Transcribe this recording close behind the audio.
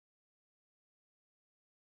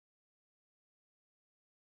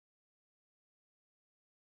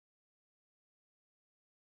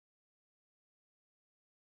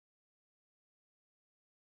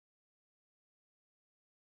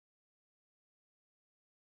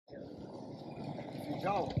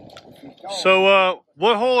So,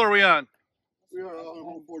 what hole are we on? We are on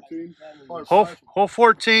hole 14. Hole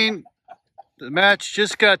 14. The match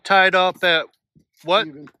just got tied up at what?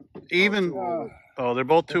 Even. Oh, they're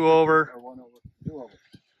both 2 over.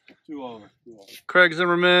 2 over. Craig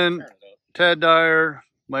Zimmerman, Ted Dyer,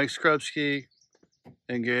 Mike Skrupski,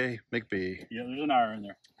 and Gay McBee. Yeah, there's an R in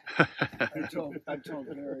there. I told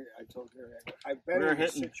Gary, I bet we're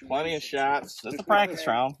hitting plenty of shots. It's a practice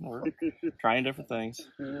round. We're trying different things,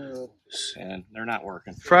 and they're not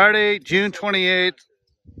working. Friday, June 28th,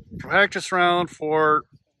 practice round for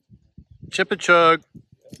Chip and Chug,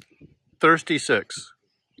 Thirsty 6.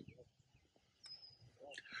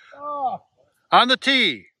 On the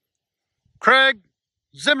tee, Craig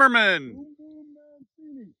Zimmerman.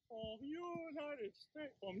 United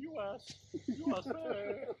States from U.S.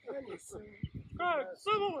 Craig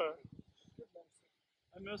Zimmerman.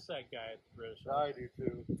 I miss that guy at the British. I do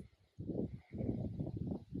too.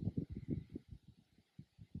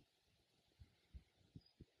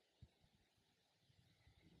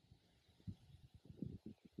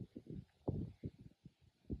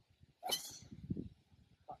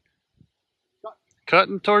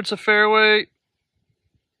 Cutting towards the fairway.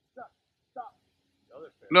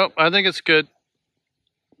 Nope, I think it's good.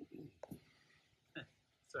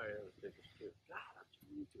 Sorry, that was big.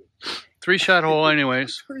 3-shot hole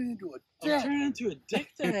anyways. Turning into a dick. I'm turning into a dick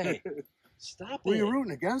today. Stop it. Were you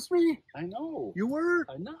rooting against me? I know. You were?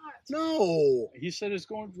 I'm not. No. He said it's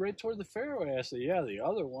going right toward the fairway. I said, yeah, the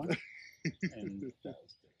other one. And that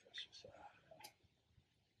was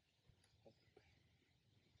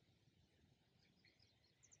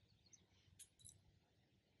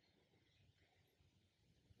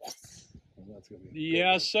That's gonna be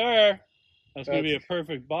yes, sir. That's going to be a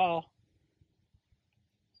perfect ball.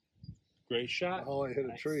 Great shot. Oh, I hit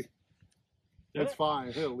a tree. Did That's it? fine.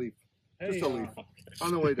 I hit a leaf. Hey, Just a leaf.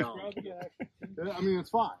 On the way down. I mean, it's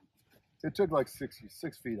fine. It took like 6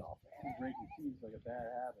 feet off. Breaking keys like a bad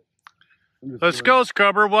habit. Let's go,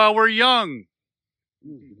 Scrubber, while we're young.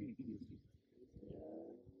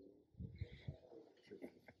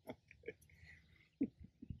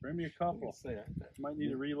 Bring me a couple. Might need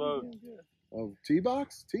to reload. Of tee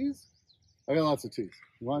box? Tees? I got lots of tees.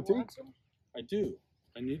 You want a tee? I do.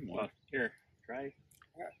 I need one. Here, try.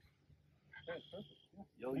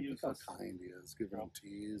 You'll Look use how this kind he is giving him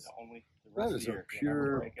tees. only the That rest is of the a year.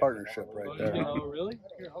 pure partnership right there. Oh, really?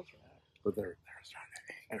 Here, I'll try. But they're starting to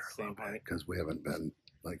anger a little bit because we haven't been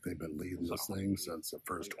like they've been leading this thing since the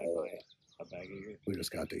first hole. We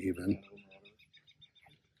just got to even.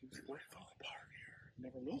 They might fall apart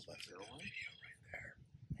here. Never lose that video right there.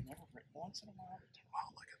 I never once in a while.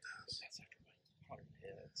 Wow, look at this. That's after my 100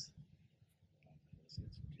 hits.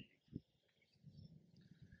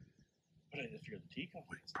 But if you're the tee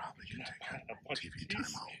company, we probably can take a bunch TV of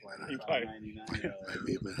tees. timeout. Why not? You probably 99.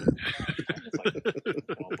 Maybe a minute. It's like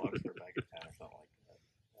 $12 for a bag of 10 or something like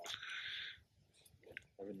that.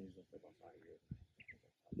 Everything's up about 5 years.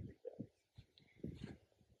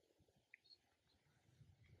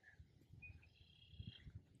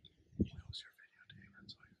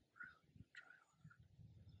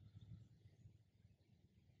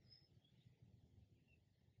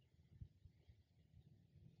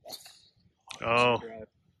 Oh,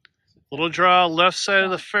 little draw, left side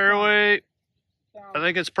of the fairway. I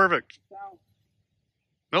think it's perfect.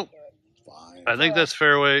 Nope. Fine. I think that's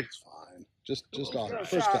fairway. It's fine. Just on it.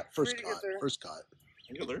 First cut.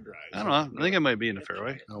 I think they're dry. I don't know. I think it might be in the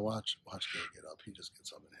fairway. Now watch Gary get up. He just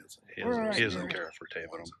gets up and hits it. He doesn't care if we're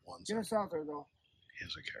taping him. Get us out there though. He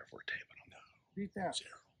doesn't care if we're taping him. Beat that.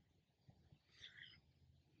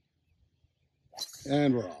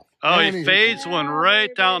 And we're off. Oh, he fades one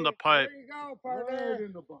right down the pipe. There you go, partner. Right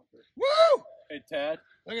in the bunker. Woo! Hey, Tad.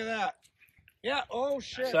 Look at that. Yeah. Oh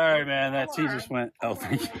shit. Sorry, man. That tee just went. Oh,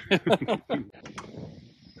 thank you.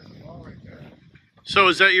 So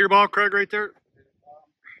is that your ball, Craig, right there?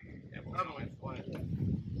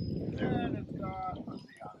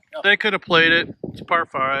 They could have played it. It's par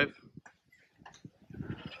 5.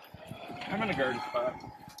 I'm in a garden spot.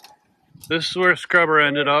 This is where Scrubber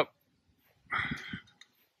ended up.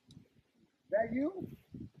 That you?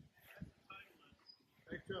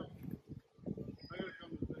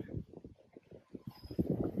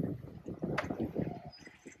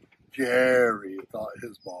 Gary thought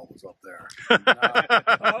his ball was up there.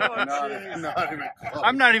 Not even close.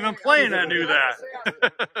 I'm not even playing. I knew that.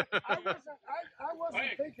 I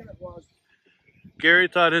wasn't thinking it was. Gary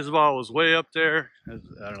thought his ball was way up there. I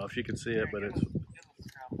don't know if you can see it, but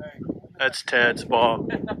that's Ted's ball.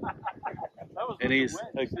 And he's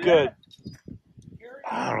a good,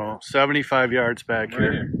 I don't know, 75 yards back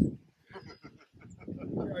here.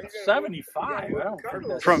 That's 75. I don't think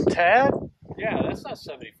that's From Tad? Yeah, that's not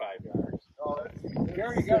 75 yards. Oh,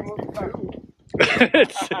 Gary, you gotta move the car.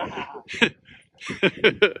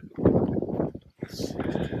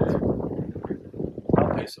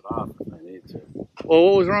 I'll pace it off if I need to. Well,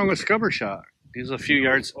 what was wrong with Scubber Shot? He's a few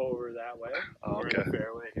yards Over that way. Oh, We're okay. in the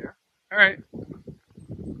fairway here. All right.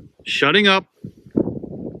 Shutting up.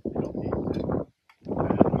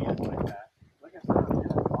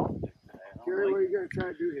 Gary, what are you going to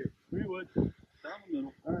try to do here? We would. Down the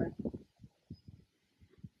middle. All right.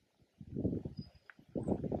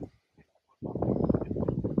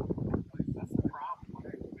 That's the problem.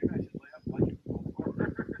 Maybe I should lay up like you.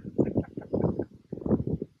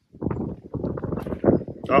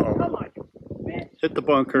 Uh-oh. Come on, bitch. Hit the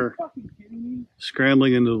bunker. Fucking kidding me?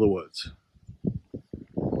 Scrambling into the woods.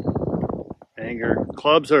 Anger.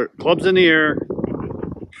 Clubs in the air.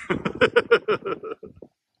 All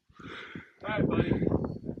right, buddy.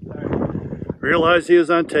 All right. Realized he was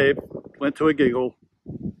on tape. Went to a giggle.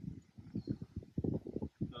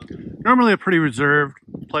 Normally a pretty reserved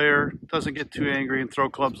player. Doesn't get too angry and throw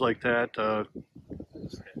clubs like that.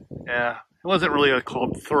 Yeah. It wasn't really a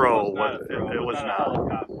club throw. It was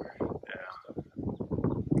not. Yeah.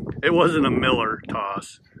 It wasn't a Miller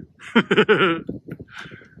toss.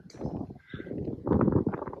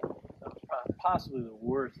 Possibly the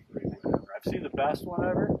worst 3-wood ever. I've seen the best one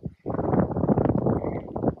ever.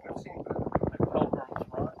 I've seen Pilgrim's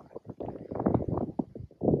Run.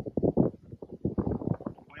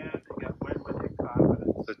 Wind, you got wind with your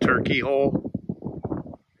confidence. The turkey hole.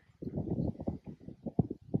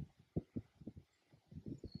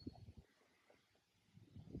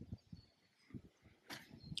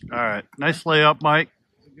 All right, nice layup, Mike.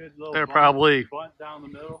 It's a good little They're bunt, probably bunt down the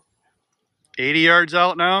middle. 80 yards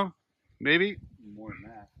out now, maybe. More than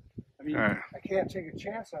that. I mean, All right. I can't take a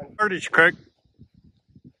chance on Yardage, Craig.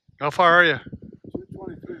 How far are you?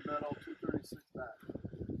 223 middle, 236 back.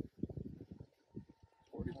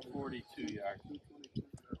 42 yards.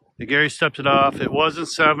 Gary stepped it off. It wasn't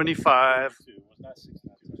 75, It was not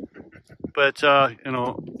 69. but you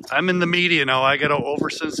know, I'm in the media now. I got to over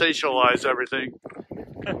sensationalize everything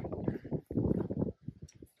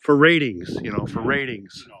for ratings. You know, for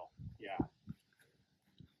ratings. No. Yeah.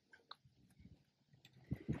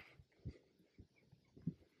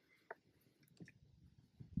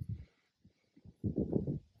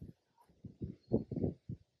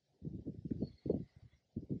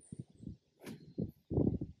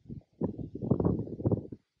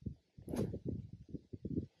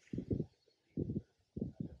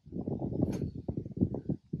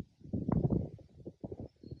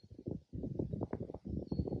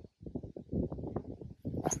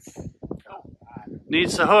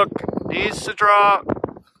 Needs to hook. Needs to draw.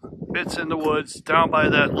 Bits in the woods down by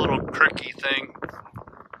that little cricky thing.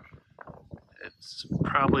 It's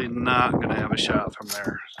probably not going to have a shot from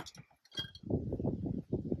there.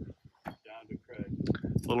 Down to Craig.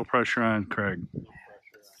 A little pressure on Craig. No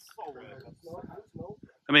pressure on Craig.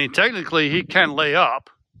 I mean, technically, he can lay up,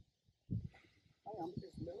 Willie.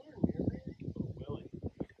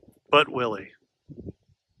 but Willie.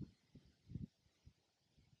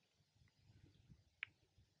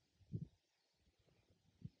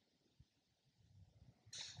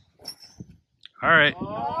 All right.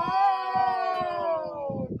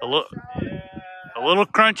 Oh! A little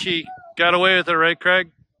crunchy. Got away with it, right,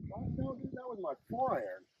 Craig? No, dude, that was my 4-iron.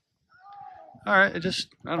 All right. It just,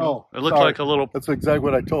 I don't know. Oh, It looked sorry. like a little, That's exactly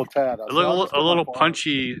what I told Tad. I a little, said, a little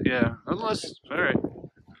punchy. Yeah. Unless, all right.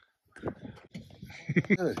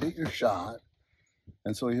 Hit your shot.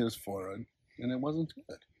 And so he hit his forehead, and it wasn't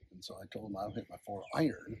good. And so I told him I'll hit my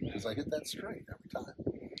 4-iron because I hit that straight every time.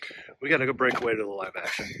 We got to go break away to the live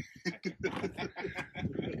action.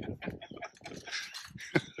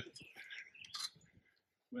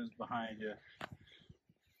 Wind's behind you.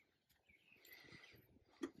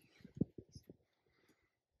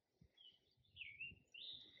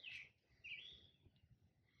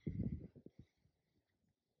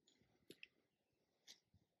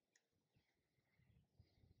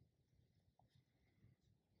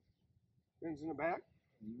 Wind's in the back.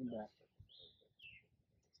 Even back.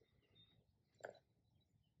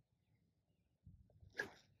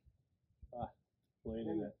 Bladed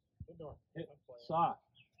it. Hit soft.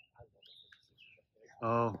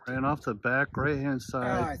 Oh, ran off the back right-hand Ah,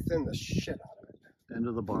 side I thinned the shit out of it.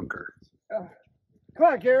 into the bunker. Come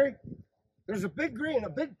on, Gary. There's a big green, a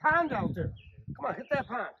big pond out there. Come on, hit that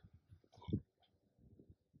pond.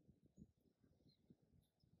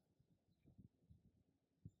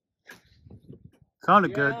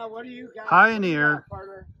 Sounded good. What do you got? High in What the do you air. got,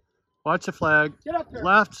 partner? Watch the flag. Get up there.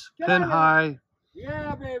 Left, Get pin on there. high.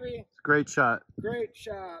 Yeah, baby. Great shot. Great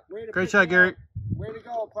shot. Way to Great pick shot, it Gary. up. Way to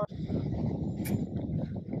go, pup.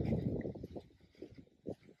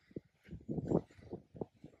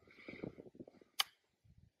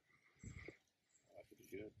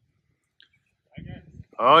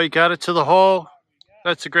 Oh, you got it to the hole.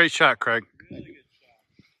 That's a great shot, Craig.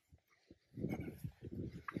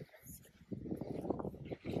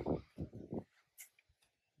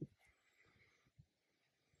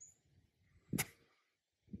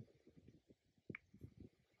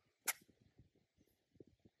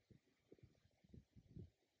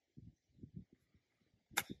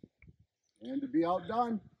 And to be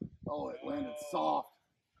outdone. Oh, it landed soft.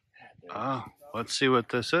 Oh, let's see what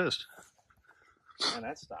this is. Man,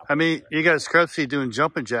 that stopped. I mean, you got Scrubsy doing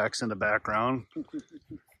jumping jacks in the background.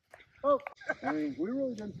 Oh, I mean, we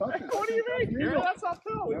really didn't touch it. What do you mean? Yeah, That's not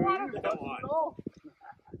too. We wanted to come on.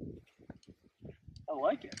 I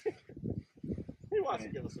like it. He wants to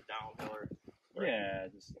give us a downhiller. Yeah,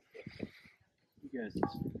 just you guys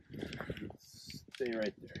just stay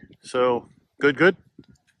right there. So, good.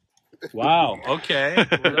 Wow. Okay.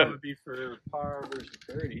 Well, that would be for par versus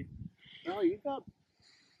birdie. No, you got.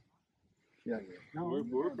 Yeah, No,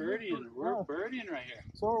 we're birdieing. We're birdieing right here.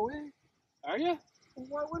 So are we. Are you? Well,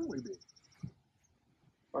 why wouldn't we be?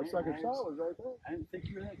 Our second shot was right there. I didn't think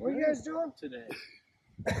you were that What are you guys doing? today.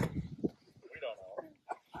 We don't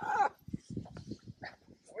know.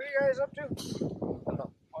 What are you guys up to?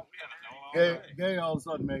 Gay all of a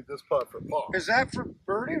sudden made this putt for par. Is that for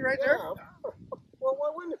birdie right there? Well, why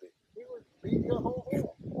wouldn't it be? We were beating the whole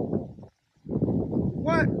hole.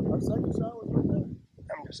 What? Our second shot was right there.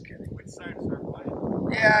 I'm just kidding. Which side is our playing?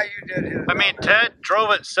 Yeah, you did hit it. I mean, Ted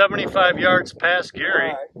drove it 75 yards past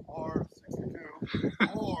Gary. Or 62.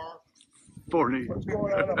 Or 40. What's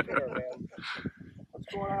going on up here, man?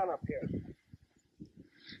 What's going on up here?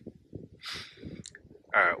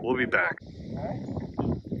 All right, we'll be back.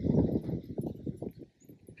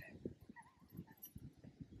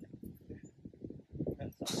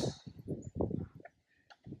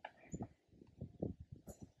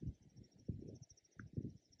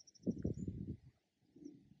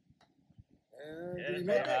 did he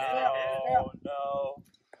make it? Oh, no.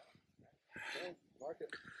 Mark it.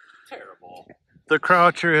 Terrible. The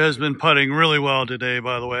Croucher has been putting really well today,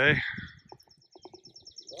 by the way.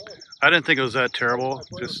 I didn't think it was that terrible.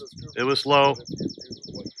 Just it was low.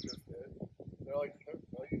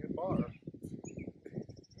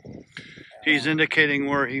 He's indicating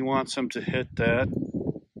where he wants him to hit that.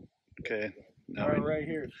 Okay. Right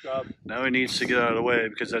here, Scrub. Now he needs to get out of the way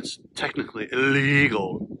because that's technically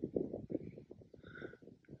illegal.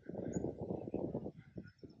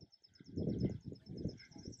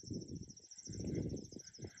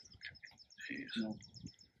 Jeez.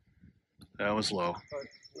 That was low.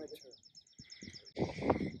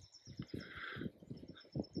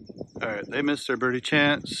 All right, they missed their birdie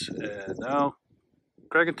chance, and now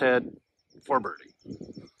Craig and Ted for birdie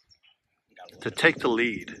to take the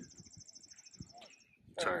lead.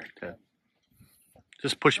 Sorry, Ted.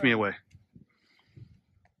 Just push me away.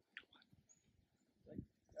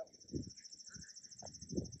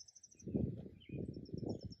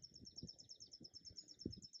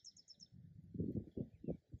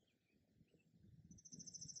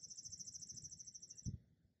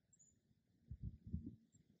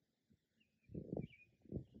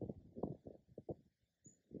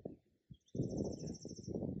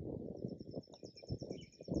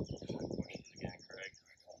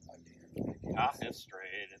 Ah, it's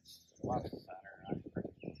straight. It's left center.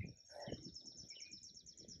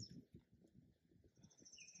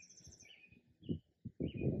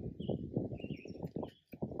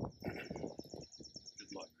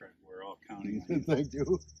 Good luck, Craig. We're all counting. Thank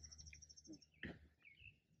you.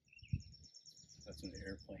 That's an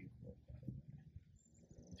airplane.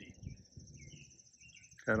 Deep.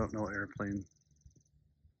 I don't know airplane.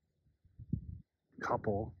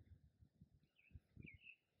 Couple.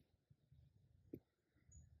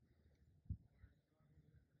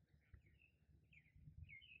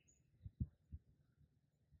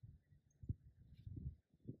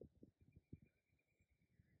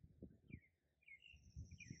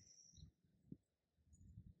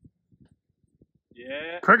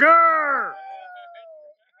 Yeah. Krieger!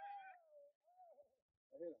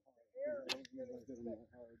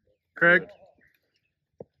 Craig.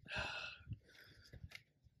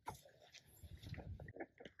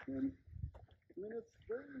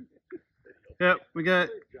 Yep, we got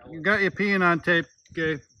you peeing on tape,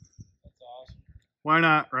 Gabe. That's awesome. Why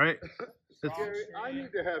not, right? Gary, I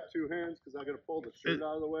need to have two hands because I got to pull the shirt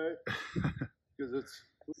out of the way because it's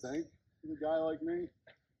thank a guy like me.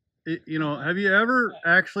 You know, have you ever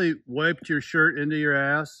actually wiped your shirt into your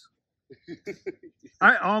ass?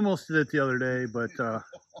 I almost did it the other day, but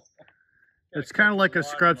it's kind of like a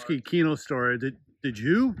Skrupski Kino story. Did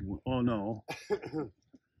you? Oh no.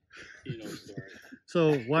 Kino story.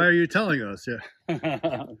 So why are you telling us? Yeah.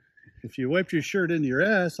 If you wiped your shirt into your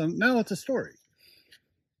ass, now it's a story.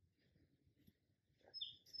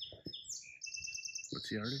 What's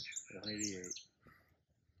the yardage? 188.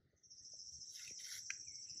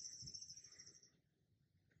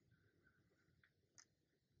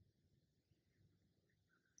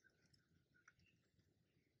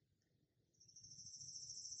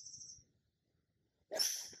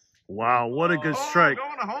 Wow, what a good strike.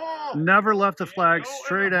 Never left the flag,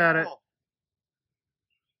 straight at it.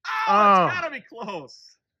 Oh, it's gotta be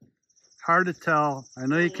close. Hard to tell. I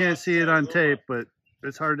know you can't see it on tape, but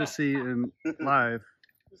it's hard to see in live.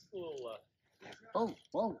 Just a little left. Oh,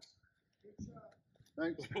 whoa.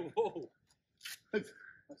 Thanks. Whoa. I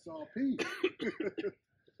saw a pee. I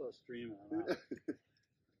saw a stream on that.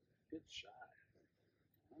 Good shot.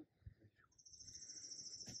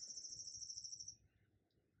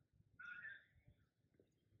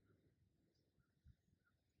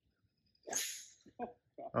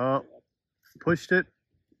 Pushed it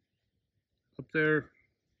up there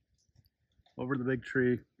over the big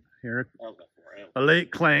tree. Here, a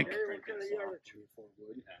late clank.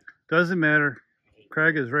 Doesn't matter.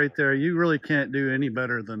 Craig is right there. You really can't do any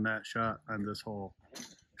better than that shot on this hole.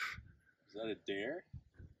 Is that a dare?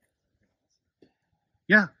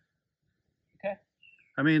 Yeah. Okay.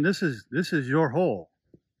 I mean, this is your hole.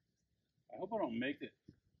 I hope I don't make it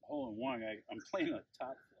hole in one. I'm playing a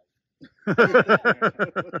top flight.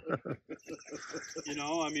 You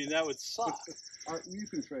know, I mean, that would suck. You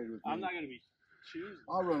can trade with me. I'm not going to be choosing.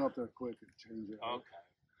 I'll run up there quick and change it. Okay.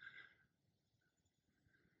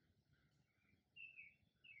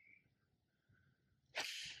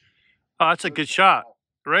 Oh, that's a good shot.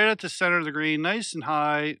 Right at the center of the green, nice and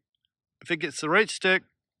high. If it gets the right stick,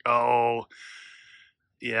 oh,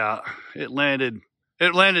 yeah, it landed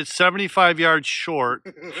 75 yards short.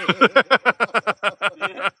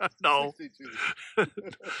 No.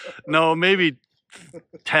 No, maybe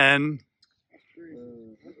 10.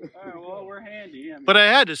 All right, well, we're handy. I mean, But I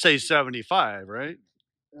had to say 75, right?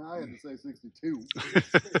 Yeah, I had to say 62. everything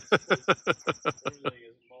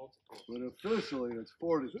is multiple. But officially, it's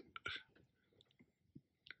 40.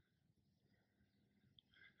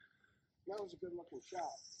 That was a good looking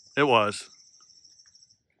shot. It was.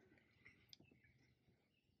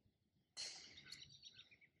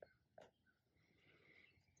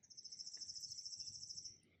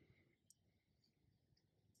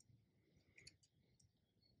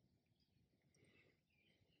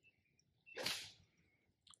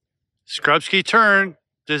 Skrupski turn.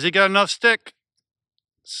 Does he got enough stick?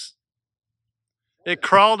 It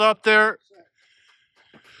crawled up there.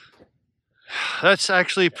 That's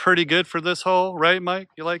actually pretty good for this hole, right, Mike?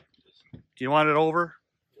 Do you want it over?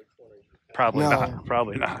 Probably not.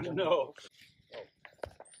 Probably not. No.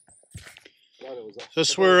 This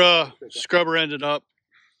is where Scrubber ended up.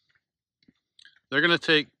 They're going to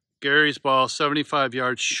take Gary's ball 75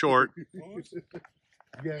 yards short.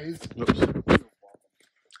 Guys. Oops.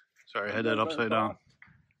 Sorry, I had that upside down.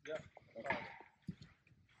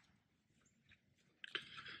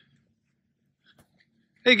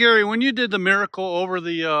 Hey Gary, when you did the miracle over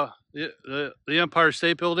the Empire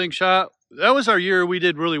State Building shot, that was our year we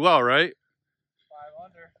did really well, right? 5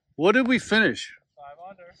 under. What did we finish? 5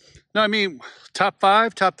 under. No, I mean top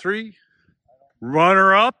 5, top 3,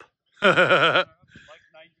 runner up. Like 1999.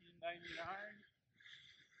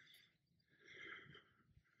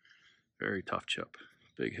 Very tough chip.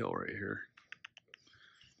 Big hill right here.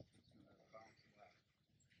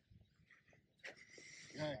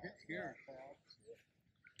 Yeah, hit here.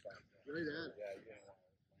 Right at it.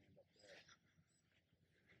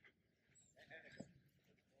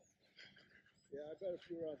 Yeah, I bet if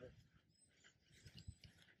you're on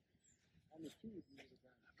the tube,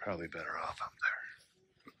 Probably better off up there.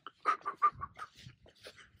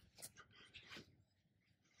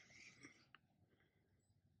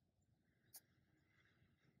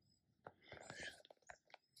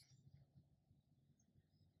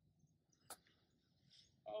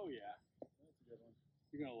 Oh, yeah. That's a good one.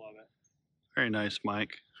 You're going to love it. Very nice,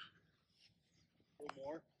 Mike. A little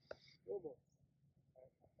more.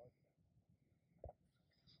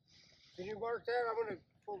 Can you mark that? I'm going to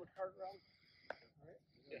pull the cart around. All right.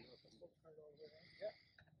 Yeah. Pull the cart all the way around. Yeah.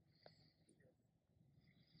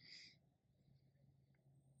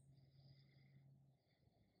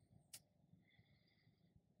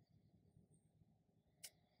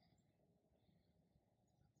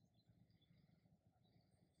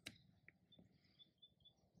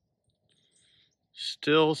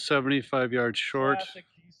 Still 75 yards short. Classic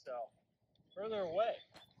D-cell. Further away.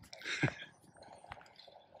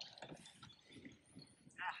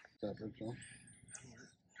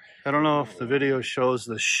 I don't know if the video shows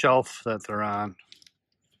the shelf that they're on.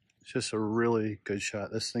 It's just a really good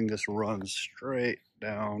shot. This thing just runs straight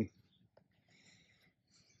down.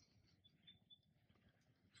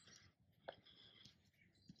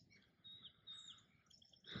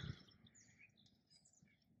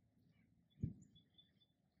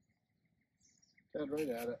 Head right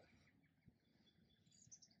at it.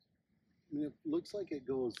 I mean, it looks like it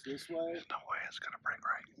goes this way. There's no way it's gonna break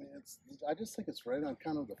right. I mean, I just think it's right on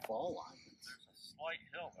kind of the fall line. There's a slight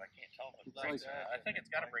hill, but I can't tell if it's It's like like- I think it's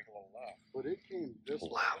got to break a little left. But it came this way.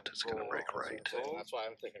 Left, it's gonna break right. That's why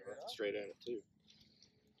I'm thinking straight at it too.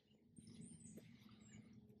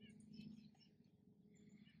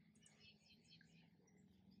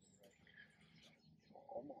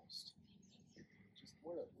 Almost. Just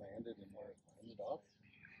where it landed and where it landed up.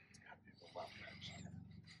 It's got to be the left edge.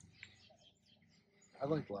 I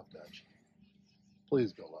like left edge.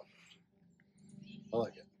 Please go left edge. I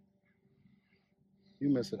like it. You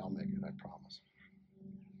miss it, I'll make it, I promise.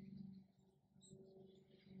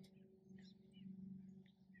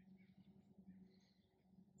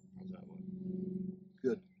 How's that one?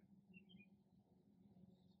 Good.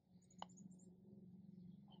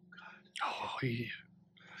 Oh,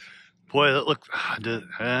 boy, that looked.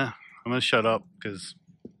 I'm gonna shut up because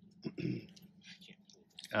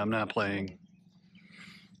I'm not playing.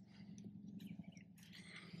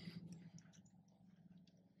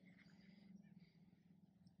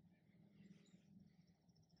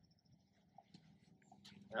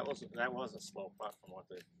 That was a slow putt from what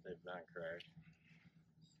they've done, Craig.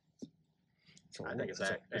 I think it's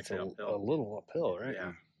actually uphill. A little uphill, right?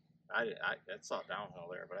 Yeah. I saw downhill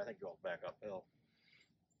there, but I think it goes back uphill.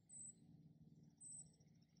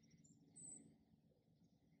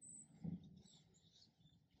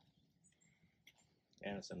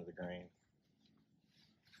 And it's into the green.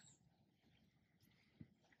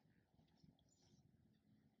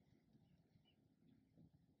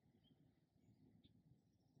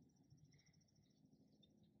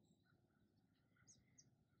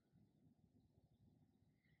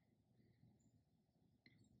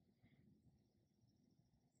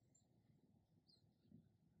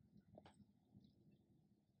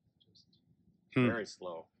 Very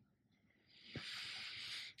slow.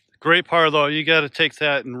 Great par though. You got to take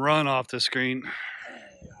that and run off the screen.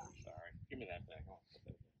 Sorry. Give me that back.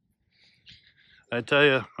 I tell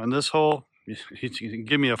you, on this hole, you can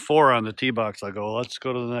give me a 4 on the tee box. I go, let's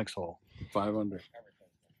go to the next hole. 5 under.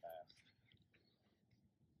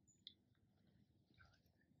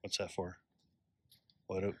 What's that for?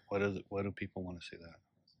 What do people want to see that?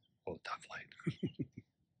 Oh, top flight.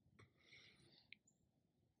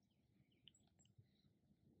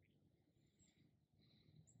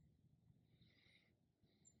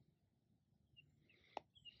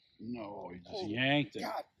 No, he just yanked it.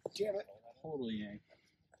 God damn it. Totally yanked it.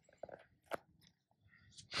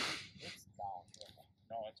 It's downhill.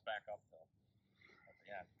 No, it's back uphill.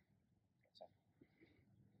 Yeah.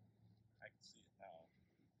 I can see it now.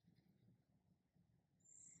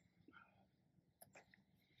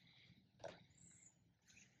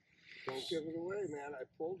 Don't give it away, man. I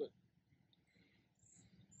pulled it.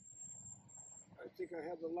 I think I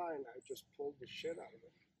have the line. I just pulled the shit out of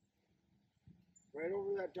it. Right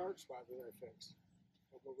over that dark spot that I fixed.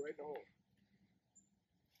 I'll go right home.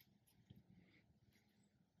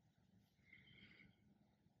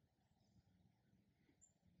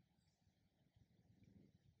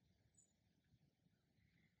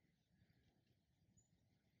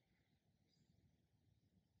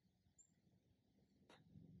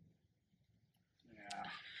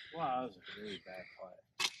 Yeah. Wow, that was a really bad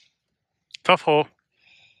putt. Tough hole.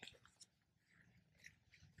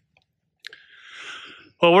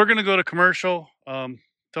 Well, we're going to go to commercial.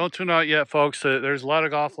 Don't tune out yet, folks. There's a lot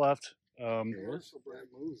of golf left. Commercial break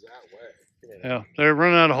moves that way. Yeah, they're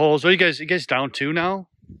running out of holes. Oh, you guys down 2 now?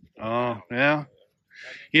 Oh, yeah.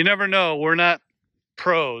 You never know. We're not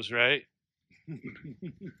pros, right?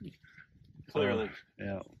 Clearly.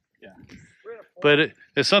 Yeah. Yeah. But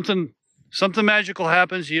if something magical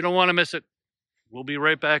happens, you don't want to miss it. We'll be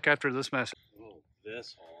right back after this message. Oh,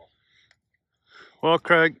 this hole. Well,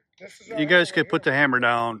 Craig, This is you guys could put the hammer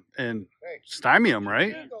down and stymie them,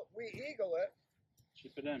 right? We eagle it.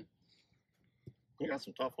 Chip it in. You got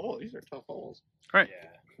some tough holes. These are tough holes. Right.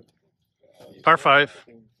 Yeah. Par 5.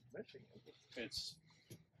 It's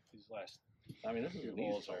these last. I mean, this is Few an easy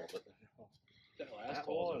holes hole, are- but That last that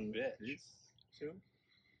hole hole was a and bitch. these two.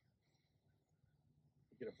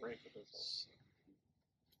 You get a break with this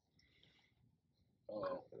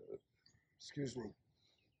Oh, Excuse me.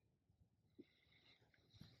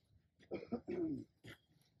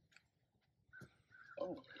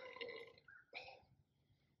 oh.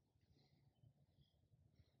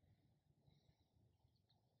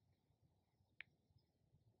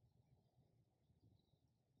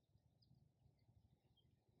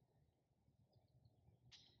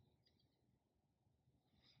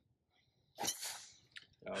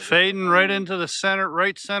 Fading right into the center,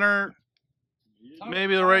 right center,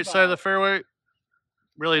 maybe the right side of the fairway.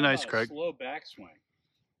 Really How nice, about a Craig. slow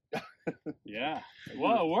backswing. Yeah.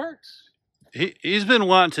 Well, it works. He's been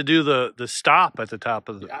wanting to do the stop at the top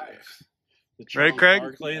of the. The Right, Craig?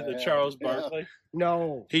 Barkley, the Charles Barkley.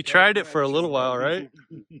 No. He tried it for a little while, right?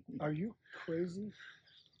 Are you crazy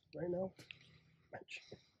right now?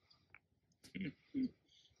 Good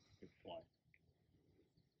point.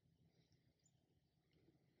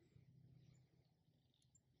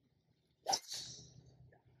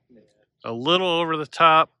 A little over the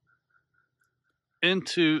top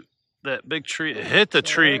into that big tree. It hit the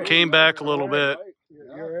tree, came back a little bit.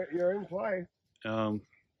 You're in play.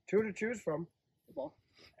 Two to choose from.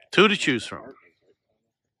 Two to choose from.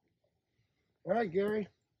 All right, Gary.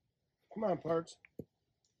 Come on, Parks.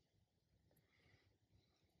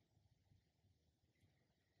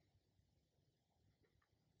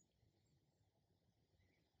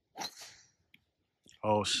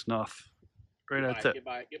 Oh, snuff. Right at that. Get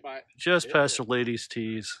by it. Just past the ladies'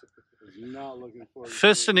 tees. Not looking for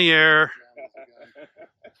Fist in the air.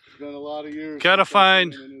 It's been a lot of years. Gotta since I've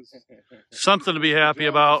find been in his- something to be happy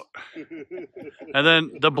about. And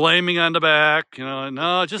then the blaming on the back. You know,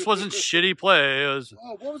 no, it just wasn't shitty play. It was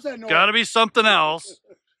Oh, what was that noise? got to be something else.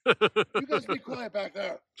 You guys be quiet back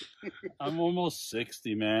there. I'm almost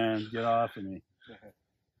 60, man. Get off of me.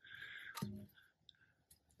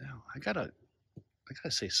 No, I gotta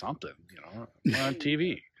say something. You know, I'm on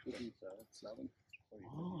TV.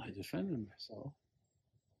 Oh, I defended myself.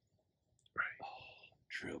 Right. Oh,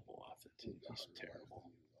 dribble off the tee. He's terrible.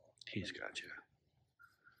 He's got you.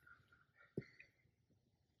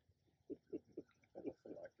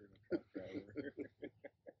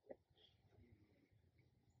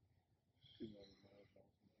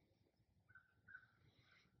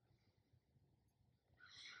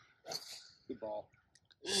 Good ball.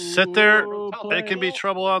 Sit there. Ooh, It can be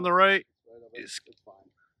trouble on the right. It's fine.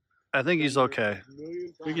 I think he's okay.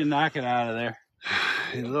 We can knock it out of there.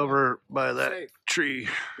 He's over by that tree.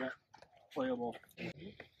 Playable.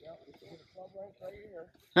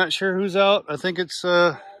 Not sure who's out. I think it's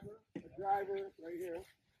Driver right here.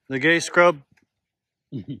 the Gay Scrub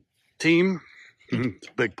team.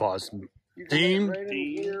 Big pause. You can Team. get right in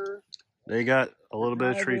here, They got a little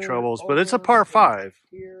bit of tree Driver troubles, but it's a over par 5.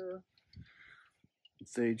 here.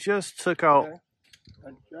 They just took out. Okay.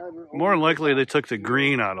 A driver More over than likely, they took the here.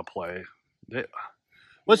 green out of play.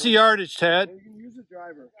 What's the yardage, Tad? You can use a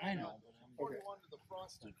driver. I know. 41 to the front,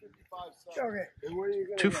 255 Okay. And what are you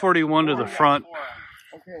gonna 241 to the front.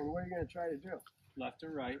 Okay. And what are you gonna try to do? Left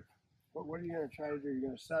or right? What are you gonna try to do? You're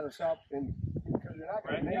gonna set us up and because you're not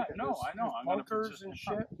gonna Right, make yeah, it. no, There's- I know. there's I'm gonna bunkers position and it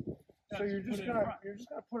front. shit. Yeah, So you're put just it in gonna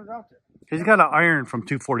front. put it out there. He's got an iron from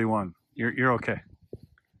 241. You're okay.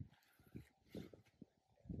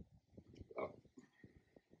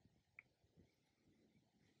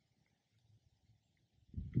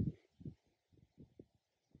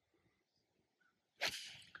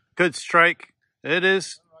 Good strike. It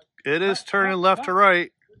is turning left to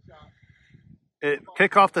right. It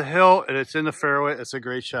kick off the hill and it's in the fairway. It's a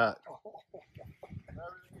great shot.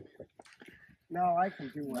 Now I can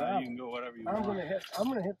do Now whatever. you can go whatever you I'm want.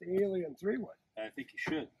 gonna hit the alien 3-wood. I think you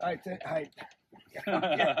should. I think I.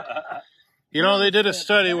 You know, they did a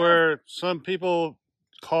study where some people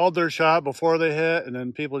called their shot before they hit, and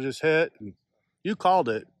then people just hit. And you called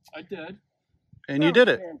it, I did. and you did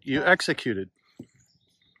it. You executed.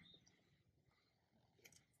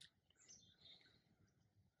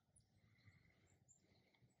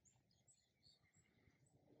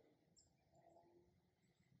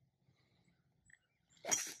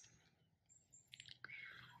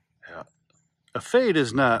 Yeah. A fade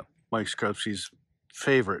is not Mike Skrupski's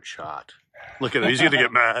favorite shot. Look at him. He's going to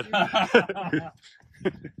get mad. I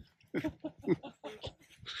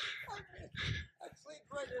slid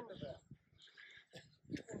right into that.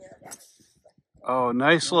 Oh,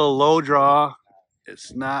 nice little low draw.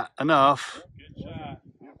 It's not enough. Good shot.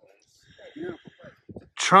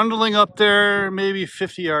 Trundling up there, maybe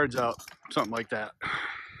 50 yards out. Something like that.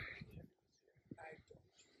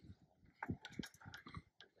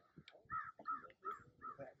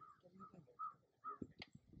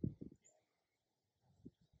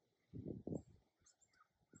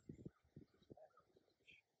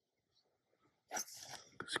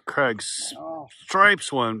 Craig's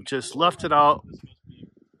Stripes one. Just left it out.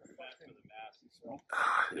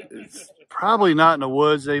 It's probably not in the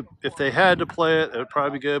woods. If they had to play it, it would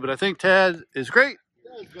probably be good. But I think Tad is great.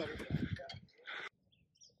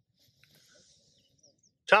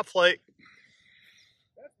 Top flight.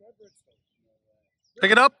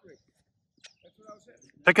 Pick it up.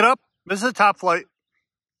 Pick it up. This is a top flight.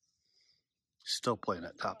 Still playing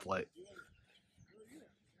at top flight.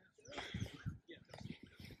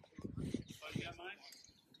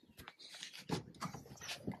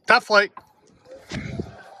 Top flight.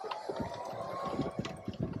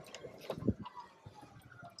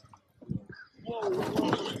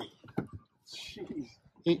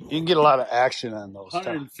 You can get a lot of action on those.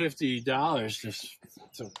 $150 just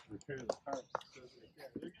to repair the car.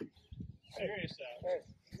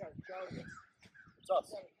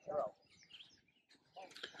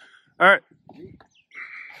 All right.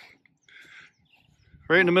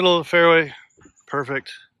 Right in the middle of the fairway.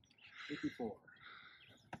 Perfect. 54. All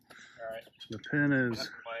right. The pin is. That's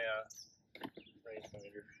my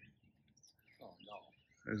rangefinder. Oh no.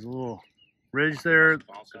 There's a little ridge there. It's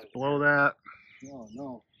below that.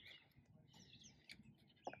 No.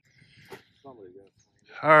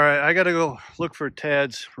 All right, I gotta go look for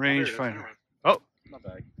Tad's rangefinder. Oh, My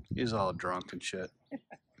bag. he's all drunk and shit.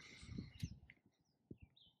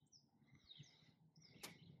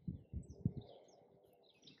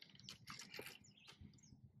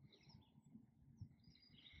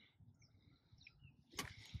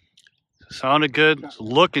 Sounded good. It's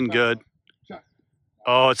looking good.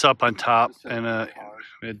 Oh, it's up on top and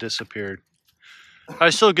it disappeared. I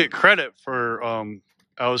still get credit for.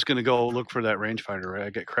 I was gonna go look for that rangefinder. Right, I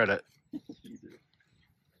get credit.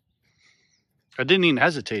 I didn't even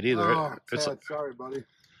hesitate either. Oh, It's Tad, sorry, buddy.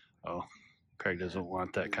 oh, Craig doesn't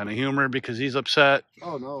want that kind of humor because he's upset.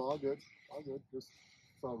 Oh no, all good. All good. Just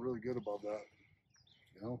felt really good about that.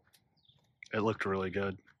 You know? It looked really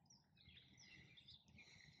good.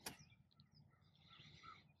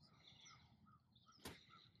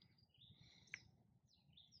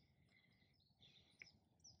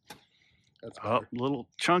 That's Oh, better. little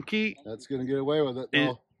chunky. That's gonna get away with it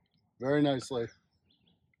though. Very nicely.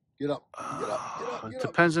 Get up. Get up. Get up. It Get up.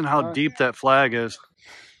 depends on how All right. deep that flag is.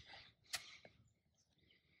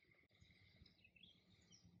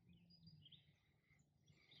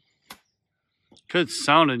 Good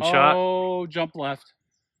sounding shot. Oh, jump left.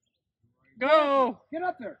 Go. Get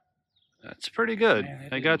up there. That's pretty good. Man,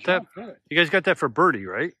 I didn't got that. jump, did it? You guys got that for birdie,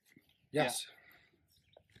 right? Yes.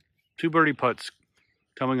 2 birdie putts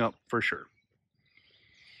coming up for sure.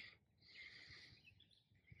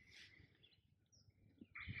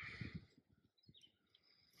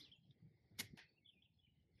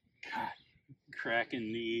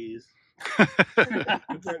 Cracking knees. Getting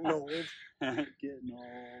old. Getting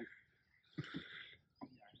old. What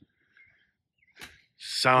do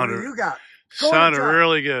Sounded you got? Go sounded inside.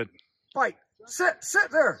 really good. Fight. Sit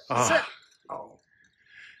there. Oh. Sit. Oh.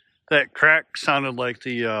 That crack sounded like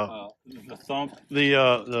the The thump.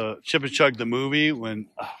 the Chip and Chug the movie when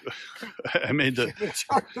I made the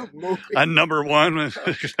on number 1 when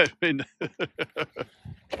I made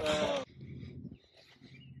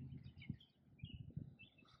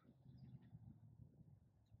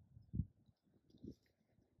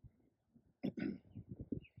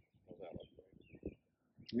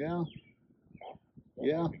Yeah.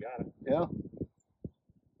 Yeah. You got it. Yeah.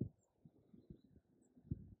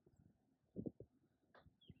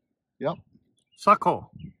 Yep. Suckhole.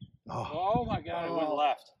 Oh, Oh my God! It went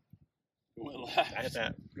left. It went left. I hit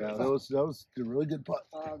that. yeah. That was a really good putt.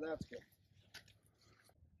 Oh, that's good.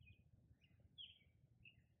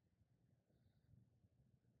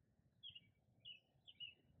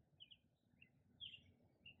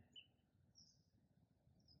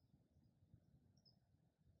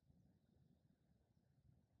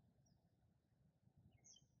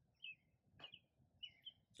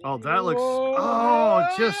 Oh, that looks. Oh,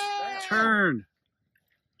 it just turned.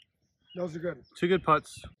 Those are good. 2 good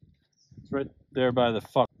putts. It's right there by the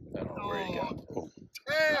fuck. I don't know where you got.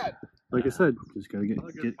 Tad! Like I said, just gotta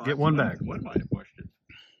get one back. One might have pushed it.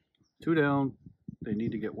 2 down. They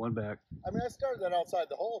need to get 1 back I mean, I started that outside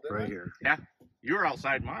the hole, didn't right I? here. Yeah, you were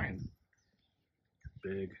outside mine.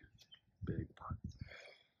 Big putt.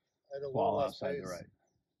 I had a Ball little less outside the pace. right.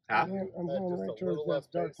 Huh? I'm I had going just right a towards little that less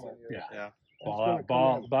dark pace one. than you. Yeah. Yeah. Ball gonna out,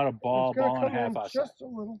 ball, come in. about a ball, It's gonna ball and a come half in outside. just a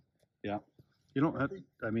little. You don't have.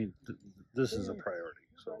 I mean, this is a priority.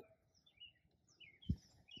 So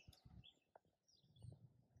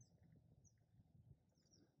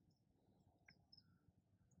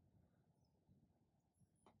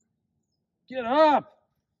Get up!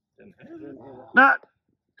 Didn't hit it. not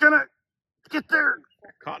gonna get there.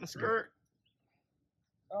 Caught in a skirt.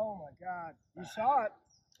 Oh my God! You saw it.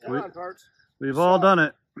 Come on, Parts. We've all done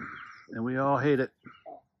it, and we all hate it.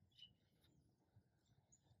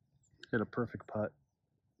 Hit a perfect putt.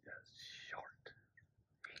 Yes, short.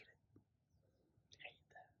 Hate it. Hate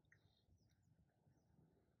that.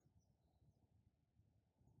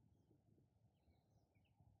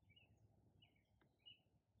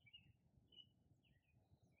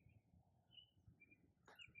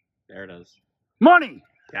 There it is. Money.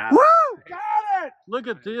 Got Woo! Got it! Look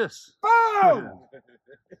at this. Boom!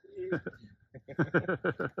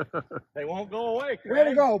 They won't go away. Way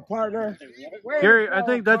to go, partner. Way to Gary, go, I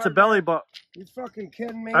think that's a partner. belly bump. You fucking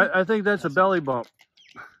kidding me? I think that's a belly bump.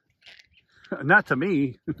 Not to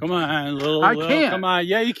me. Come on, little. I little, can't. Come on.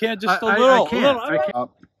 Yeah, you can't. Just a I little. can't. A little. I can't.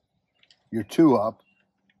 Up. You're 2 up.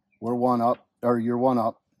 We're 1 up. Or you're 1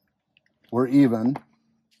 up. We're even.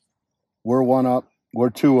 We're 1 up. We're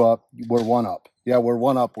 2 up. We're 1 up. Yeah, we're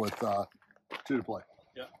 1 up with 2 to play.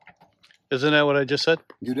 Isn't that what I just said?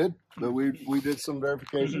 You did, but we did some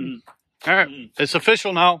verification. All right, it's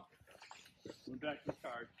official now.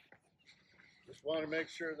 Just want to make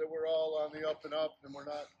sure that we're all on the up and up, and we're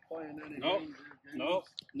not playing any. Nope. Nope.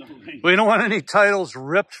 No. We don't want any titles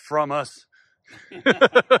ripped from us.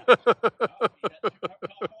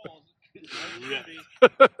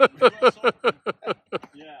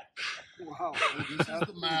 Yeah. Wow. This is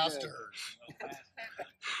the Masters.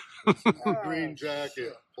 This is the green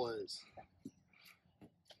jacket place.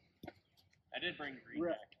 I did bring green.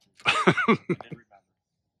 Right. I did remember.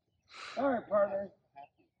 All right, partner.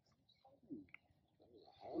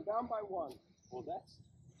 We're down by 1. Well, that's.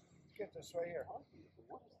 Get this right here.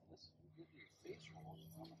 What is this? You get your face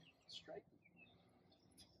wrong. Strike.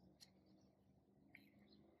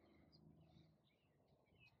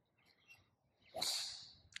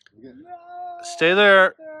 Stay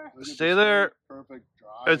there. Look at Stay this there. Perfect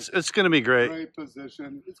drive. It's gonna be great. Great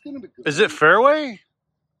position. It's gonna be good. Is it fairway?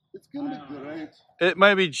 It's gonna be great. It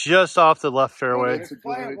might be just off the left fairway. It's a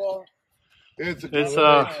great. Playable. It's a It's,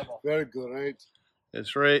 great. Very great.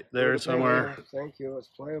 It's right there somewhere. Thank you. It's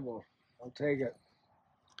playable. I'll take it.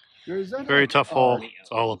 Is that Very a- tough hole.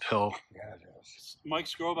 It's all uphill. Yeah, it is. Mike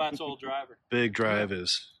Scrobat's old driver. Big drive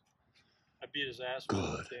is I beat his ass.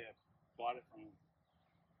 Good. Day I bought it from him.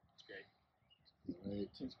 It's great.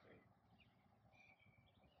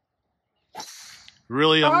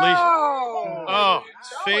 really unleashed. Oh! Oh,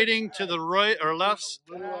 it's fading to the right or left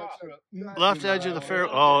edge of the fair.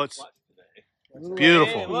 Oh, it's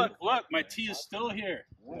beautiful. Hey, look! My tee is still here.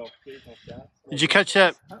 Did you catch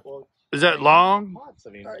that? Is that long,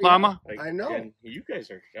 Llama? I know. And you guys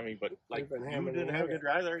are. I mean, but like We've been you hammering didn't it have a good out.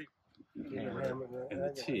 drive there. And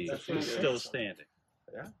the tee is still standing.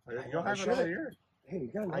 Yeah, you'll have another year. Hey, you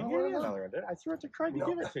got I another gave you one? another one. I threw it to try to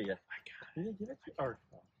give it to you. You didn't give it to or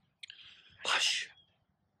Hush.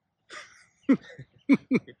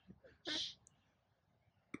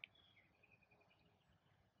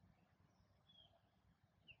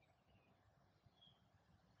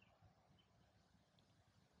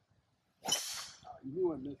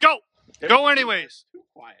 Go! Go anyways. Too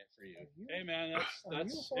quiet for you. Hey man,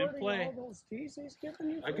 that's Are you in play. hoarding all those tees he's giving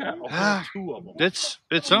you? I got Ah, 2 of them.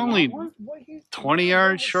 It's only 20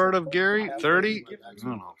 yards short of Gary. 30. I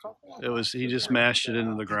don't know. It was. He just mashed it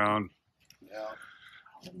into the ground.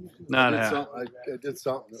 Yeah. Not happy. I did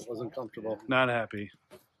something that wasn't comfortable. Not happy.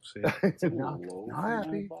 See, Not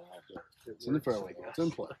happy. It's in the fairway. It's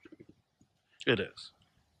in play. it is.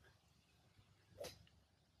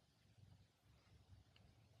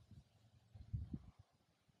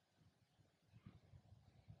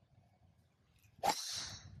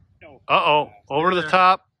 Uh-oh. Over to the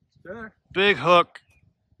top. Big hook.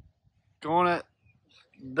 Going at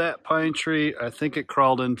that pine tree. I think it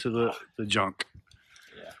crawled into the junk.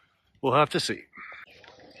 We'll have to see.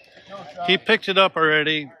 He picked it up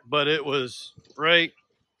already, but it was right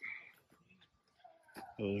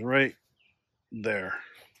there.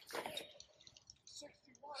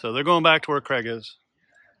 So they're going back to where Craig is.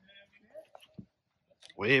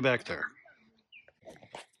 Way back there.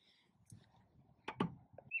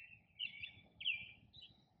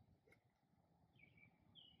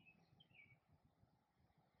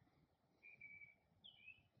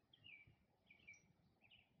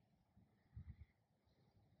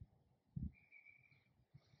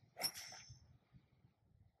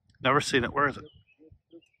 Never seen it. Where is it?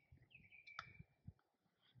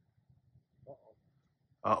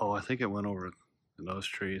 Uh-oh, I think it went over in those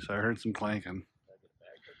trees. I heard some clanking.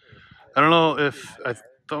 I don't know if, I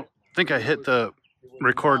don't think I hit the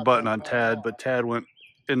record button on Tad, but Tad went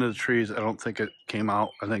into the trees. I don't think it came out.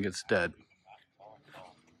 I think it's dead.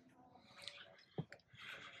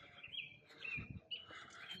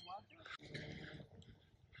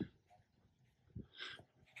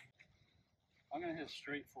 I'm gonna hit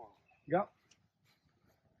straight forward. Yep.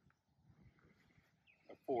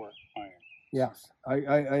 A 4 iron. Yes.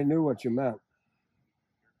 I knew what you meant.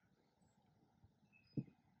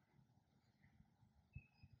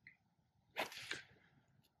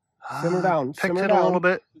 Simmer down. Picked Simmer it down. a little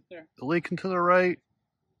bit. Sit there. Leaking to the right.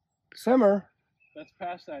 Simmer. That's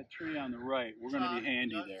past that tree on the right. We're gonna be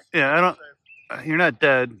handy there. Yeah, I don't. You're not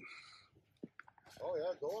dead. Oh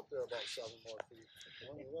yeah, go up there about 7 more feet.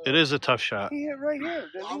 It is a tough shot. He hit right here,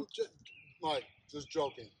 didn't he? I'm just, Mike, just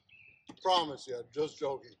joking. Promise you, just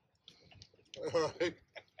joking. All right.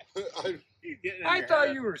 I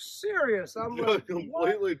thought you were serious. I'm I'm like,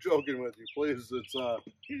 completely joking with you. Please, it's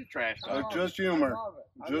He's a trash I dog. love just it. humor. I love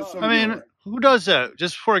it. Just love some- it. I mean, who does that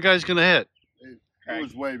just before a guy's gonna hit? It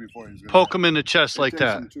was way before he was gonna Poke him in the chest It like takes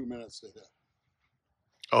that. him 2 minutes to hit.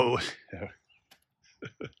 Oh, yeah.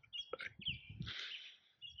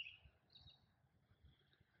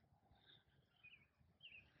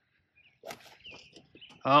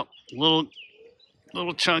 Oh, little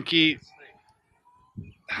chunky.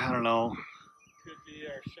 I don't know. Could be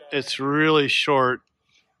our shot. It's really short.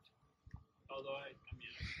 Although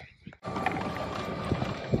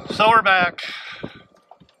So we're back.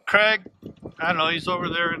 Craig, I don't know, he's over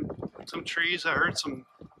there in some trees. I heard some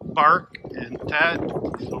bark, and Tad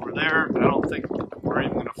is over there. I don't think we're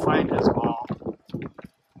even gonna find his ball.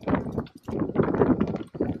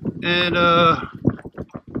 And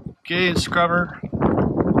Gay and Scrubber.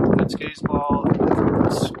 That's Gay's ball.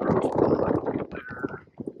 Scrubber's ball over there.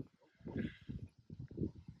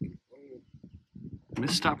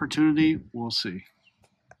 Missed opportunity, we'll see.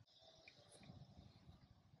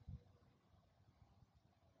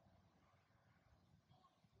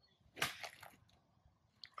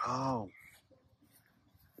 Oh.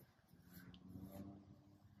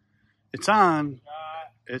 It's on.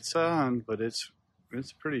 It's on, but it's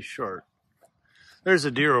pretty short. There's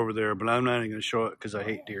a deer over there, but I'm not even going to show it because I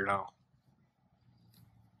hate deer now.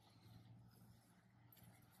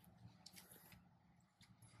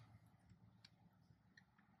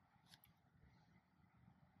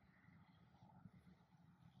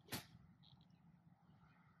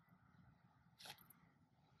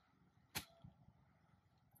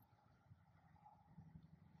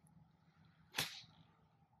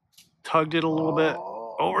 Tugged it a little bit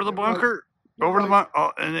over the bunker, over the bunker,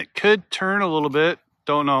 oh, and it could turn a little bit.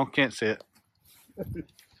 Don't know, can't see it.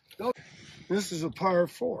 This is a par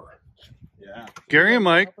 4. yeah. Gary and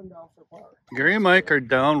Mike, Up and down for par. Gary and Mike are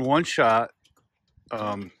down one shot,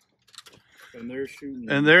 And they're shooting.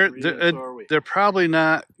 and they're 3, and so are we. they're probably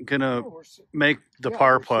not Oh, gonna we're si- make the Yeah,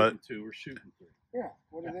 par We're putt. shooting 2. We're shooting 3. yeah.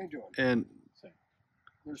 What are they doing? And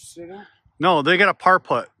They're sitting. no, they got a par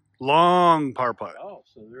putt, long par putt. Oh,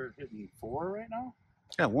 so they're hitting 4 right now?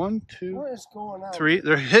 Yeah, 1, 2, What is going on? 3.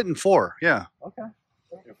 They're hitting 4. Yeah, Okay.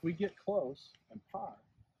 If we get close and par,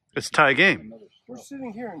 it's tie game. another We're stroke.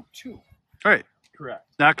 sitting here in 2. All right, Correct.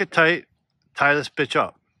 knock it tight, tie this bitch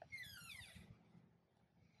up.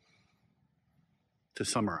 To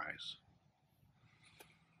summarize.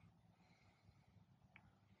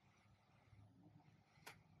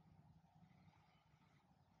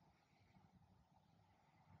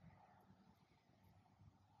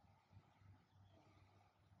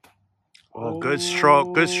 Oh, good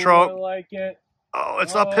stroke, good I stroke. like it. Oh,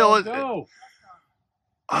 it's uphill. Go.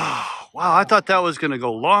 Oh, wow, I thought that was going to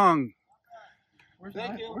go long. Where's my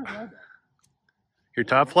guy? Your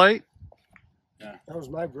top flight? That was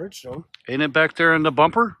my Bridgestone. Ain't it back there in the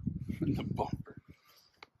bumper? The bumper.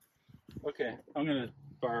 Okay, I'm gonna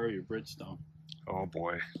borrow your Bridgestone. Oh,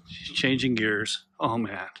 boy. She's changing gears. Oh,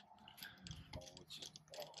 man.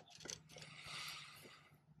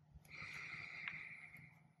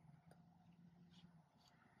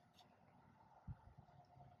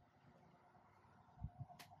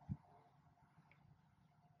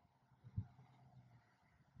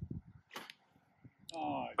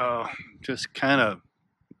 Oh, just kind of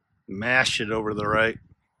mash it over to the right.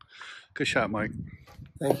 Good shot, Mike.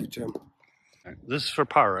 Thank you, Tim. All right, this is for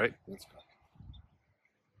par, right? Let's go.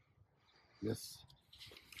 Yes.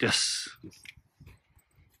 Yes.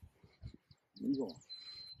 You go.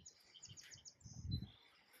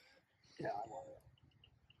 Yeah, I want it.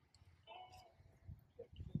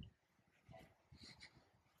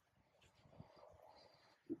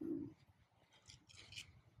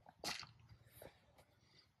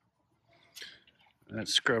 That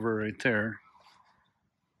scrubber right there.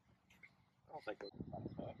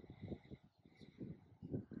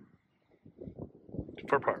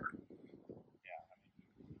 For par.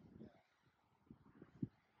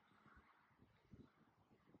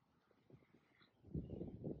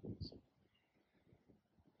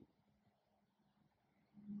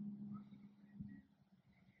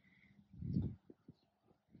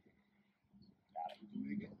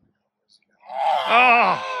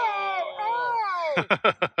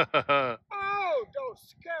 Oh, don't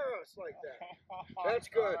scare us like that. That's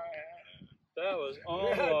good. That was That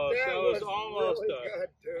almost. That was almost really good,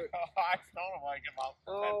 dude. I told him like about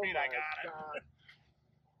 10 feet I got it. God.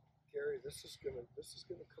 Gary, this is gonna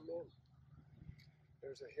come in.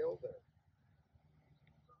 There's a hill there. You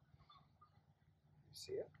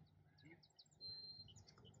see it?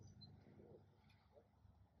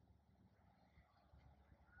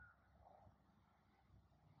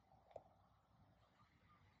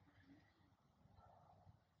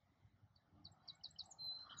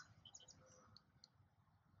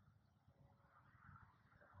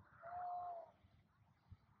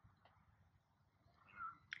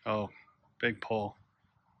 Oh, big pull.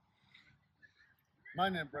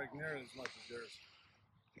 Mine didn't break near as much as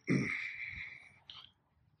yours.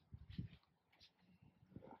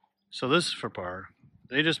 So this is for par.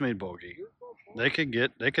 They just made bogey. They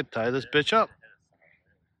could tie this bitch up.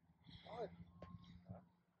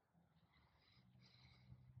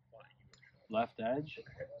 Left edge.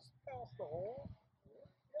 Past the hole.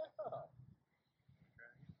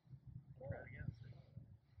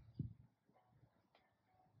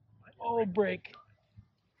 Oh, break.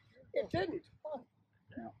 It didn't.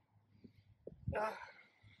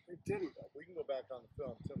 It didn't. We can go back on the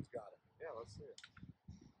film. Tim's got it. Yeah, let's see it.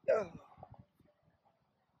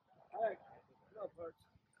 All right. No, Bert.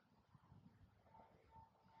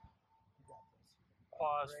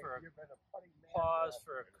 Pause for You've been a putting man. pause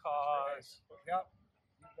for a cause. Yep.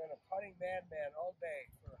 You've been a putting man all day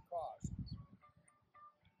for a cause.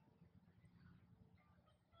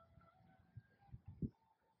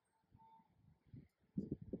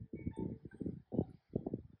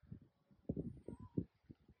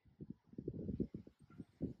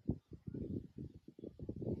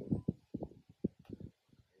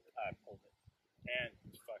 I pulled it and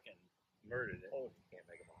fucking murdered it. Oh, you can't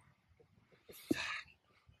make them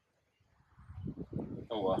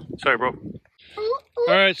all. Oh well. Sorry, bro.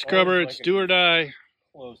 All right, scrubber, it's do or die.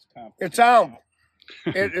 Close competition. It's on.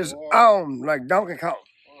 It is on like Donkey Kong.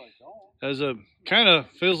 As a kind of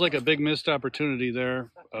feels like a big missed opportunity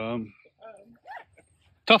there.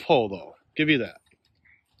 Tough hole though. Give you that.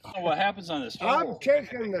 Oh, what happens on this I'm hole?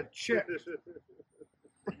 taking the chip.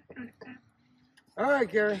 All right,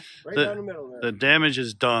 Gary. Right down the middle there. The damage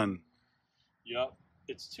is done. Yep.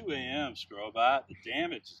 It's 2 a.m. Scrobot. The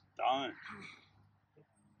damage is done.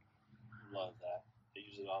 Love that. I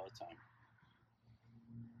use it all the time.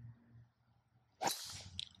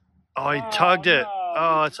 Oh, he tugged it. No,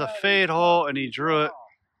 Oh, he it's a tried fade it. hole, and he drew it.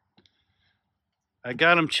 I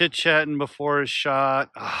got him chit-chatting before his shot.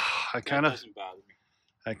 Oh, That doesn't bother me.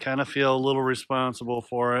 I kind of feel a little responsible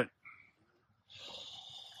for it.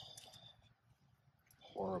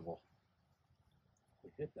 Horrible.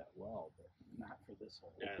 We hit that well, but not for this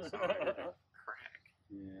hole. Yeah, it's not like we're gonna crack.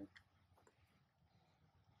 Yeah.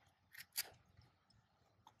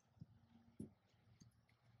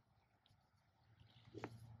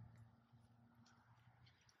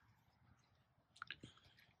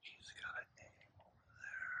 He's got an aim over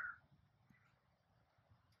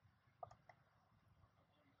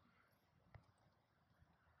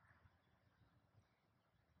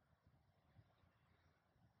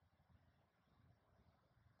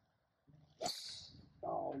there.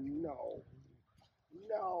 Oh, no.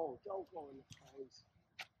 No, don't go in the face.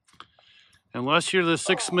 Unless you're the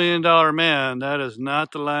 $6 million man, that is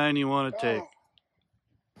not the line you want to take.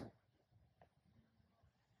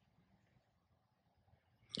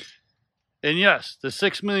 And yes, the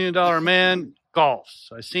 $6 million man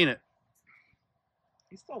golfs. I seen it.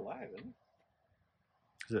 He's still alive, isn't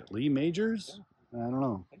he? Is it Lee Majors? I don't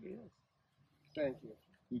know. I think he is. Thank you.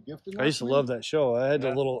 You gifted I used to love that show. I had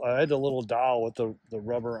Yeah. the little doll with the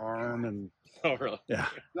rubber arm and Oh, really? yeah.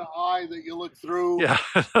 the eye that you look through. Yeah.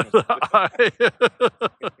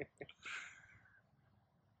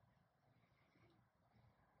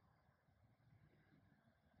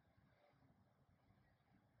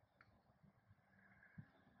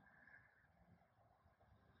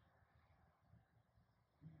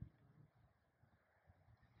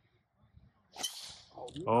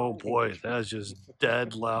 Oh boy, that's just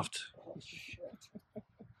dead left.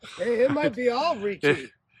 Hey, it might be all Richie.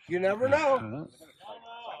 You never know.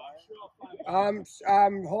 I'm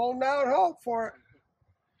holding out hope for it.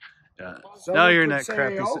 Yeah. Someone Now you're in could that say,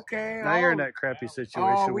 crappy. okay, Now you're in oh, that crappy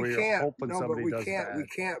situation oh, where we you're can't. hoping No, but somebody we does can't. bad. We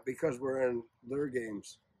can't because we're in their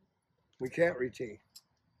games. We can't retee.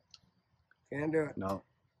 Can't do it. No.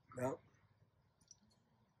 No.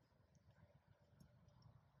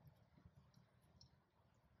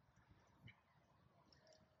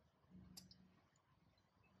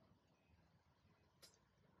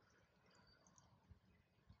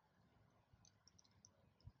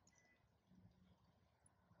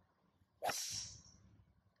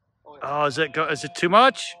 Oh, is it too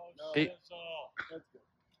much? It- That's good.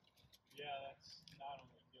 Yeah, that's not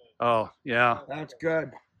only good. oh, yeah. That's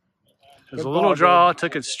good. There's Good a little ball, draw,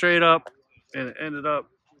 took it straight up, and it ended up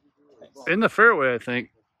in the fairway, I think.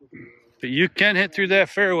 But you can hit through that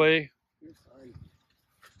fairway.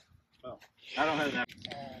 I don't have that.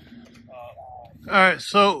 All right,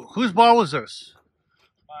 so whose ball was this?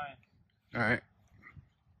 Mine. All right.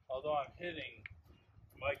 Although I'm hitting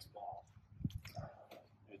Mike's ball.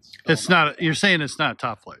 It's not, you're saying it's not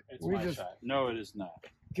top flight. It's We my just- shot. No, it is not.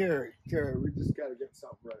 Gary, we just got to get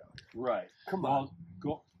something right out here. Right. Come Well, on.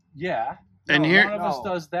 go. Yeah. And No, here- one of us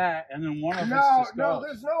No. does that, and then one of us No, just no,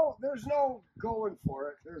 goes. there's no going for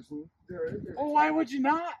it. There's Well, why would you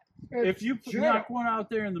not? If you Sure. knock one out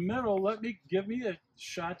there in the middle, give me a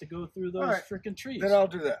shot to go through those All right. freaking trees. then I'll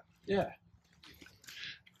do that. Yeah.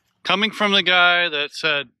 Coming from the guy that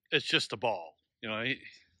said it's just a ball, you know.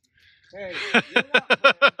 Hey, you're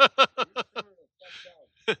not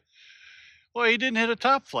Well, he didn't hit a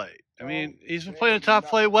top flight. I mean, he's been playing a top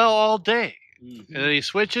flight well all day. And then he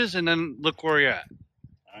switches, and then look where you're at.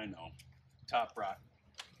 I know. Top rock.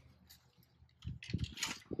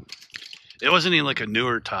 It wasn't even like a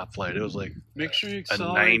newer top flight. It was like Make sure you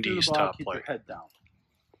accelerate through the 90s ball, top keep flight. your head down.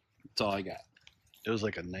 That's all I got. It was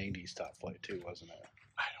like a 90s top flight too, wasn't it?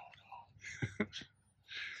 I don't know.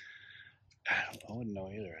 I wouldn't know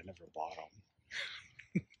either. I never bought them.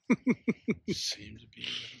 Seems to be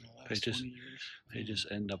in the last They just- 20 years. They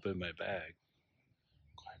just end up in my bag.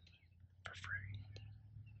 For free.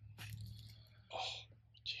 Oh,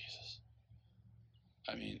 Jesus.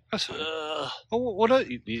 I mean, That's what I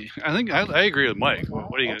think I agree with Mike.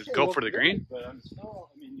 What are you okay, gonna go well, for the good, green? But I'm still.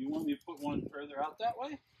 I mean, you want me to put one further out that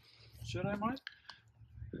way? Should I, Mike?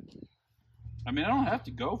 I mean, I don't have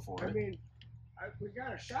to go for I it. mean, we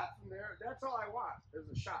got a shot from there. That's all I want is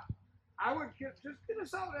a shot. I would just get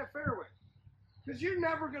us out of that fairway. Because you're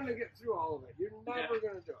never going to get through all of it. You're never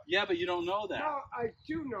going to do it. Yeah, but you don't know that. No, I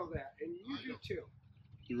do know that, and you do too.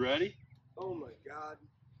 You ready? Oh my God!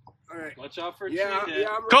 All right. Watch out for a Yeah, tree hit.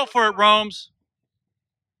 I'm Go ready. for it, Romes.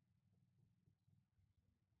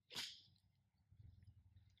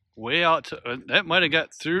 Way out to that might have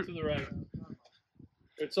got through. To the right.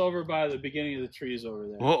 It's over by the beginning of the trees over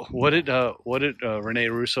there. What did Rene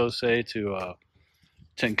Russo say to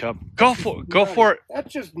Tin Cup? Go for it.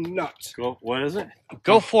 That's just nuts. Go. What is it?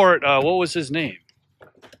 Go for it. What was his name?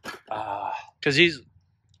 Because he's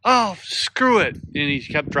screw it, and he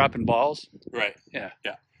kept dropping balls. Right. Yeah.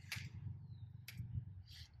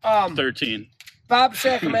 13. Bob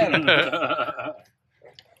Sacramento.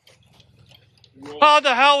 Oh,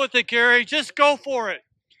 the hell with it, Gary. Just go for it.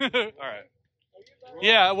 All right.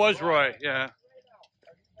 Yeah, it was Roy. Yeah.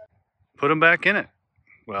 Put him back in it.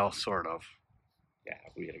 Well, sort of. Yeah,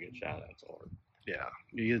 if we get a good shot, that's over. Yeah.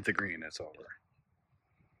 You get the green, it's over.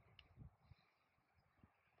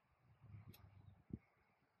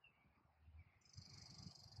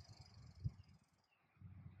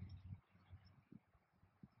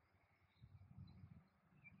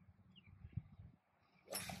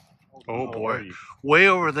 Oh boy. Way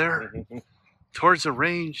over there. Towards the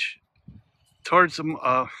range. Towards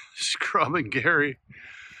the Scrub and Gary.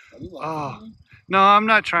 Oh. No, I'm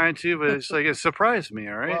not trying to, but it's like it surprised me,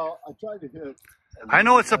 all right? Well, I tried to hit. I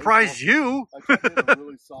know it surprised you. I tried to hit a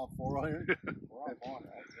really soft 4-iron.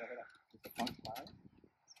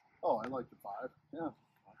 Oh, I like the 5. Yeah.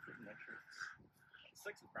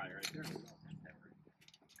 6 is probably right there.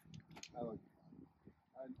 I like.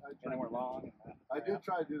 I tried Anywhere to- long. I did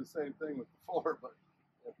try to do the same thing with the 4, but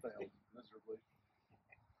it failed miserably.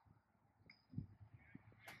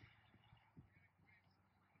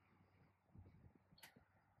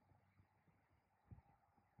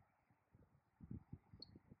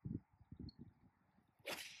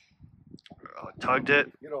 Tugged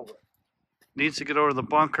it. Get over it. Needs to get over the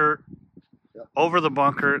bunker. Yep. Over the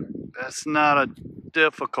bunker. That's not a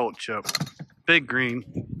difficult chip. Big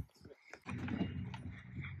green.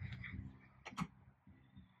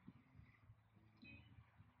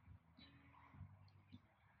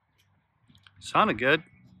 Sounded good.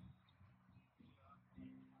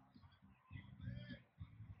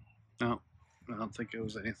 No, I don't think it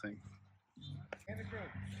was anything.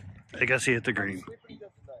 I guess he hit the green.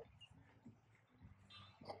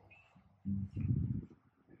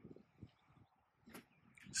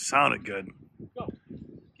 Sounded good.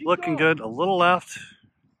 Looking good. A little left.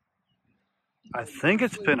 I think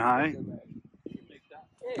it's been high.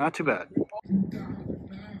 Not too bad.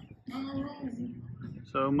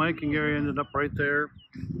 So Mike and Gary ended up right there.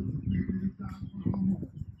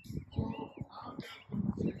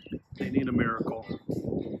 They need a miracle.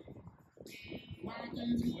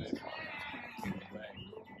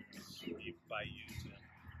 By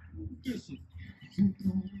using.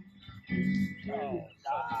 Oh,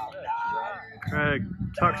 Craig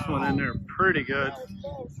tucks one in there pretty good.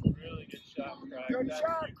 really good shot, Craig. Good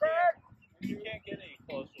shot, Craig. You can't get any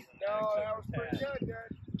closer than No, that was pretty good,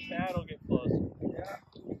 dude. Tad will get closer. Yeah.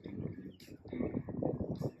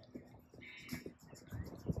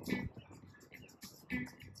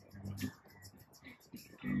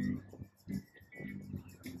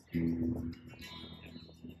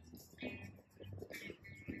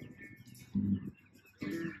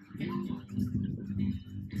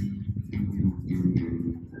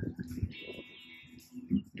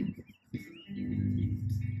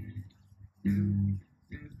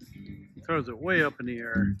 Throws it way up in the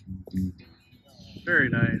air. Very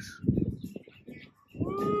nice.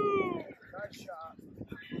 Woo! Nice shot.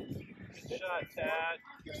 Good shot, Tad.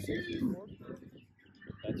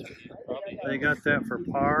 That's probably They got that for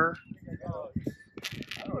par. Oh, is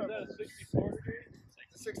that a 64 Street?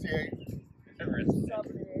 68.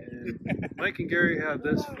 And Mike and Gary had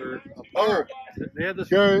this for a Oh, par. They had this.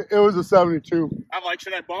 Gary, it was a 72. I'm like,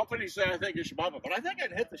 should I bump it? He said, I think you should bump it. But I think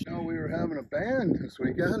I'd hit the You know, we were having a band this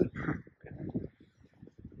weekend.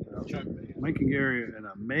 Mike and Gary in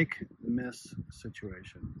a make-miss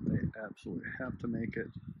situation. They absolutely have to make it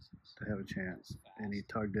to have a chance. And he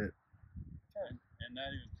tugged it, And not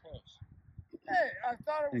even close. Hey, I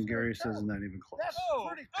thought it was and Gary gonna says come. not even close. That's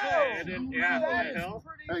pretty Hey, close. it didn't- yeah, That it is helped.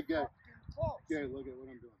 pretty Hey, Gary. fucking close. Gary, look at what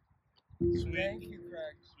I'm doing. Sweet. Thank you,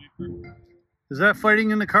 Craig. Sweeper. Is that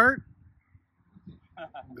fighting in the cart? Tell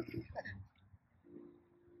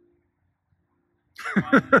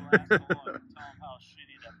him how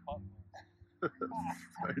shitty that putt was.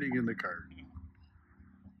 Fighting in the cart.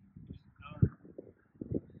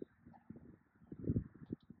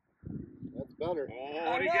 That's better.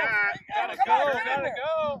 Oh, what do you I know. got? Gotta Come on, go, get in gotta there.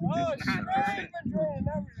 go. Oh, It's been draining and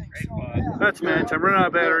everything, Great so putt. yeah. That's match. I'm running out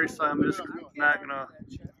of battery, so I'm just not gonna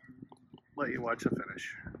let you watch the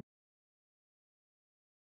finish.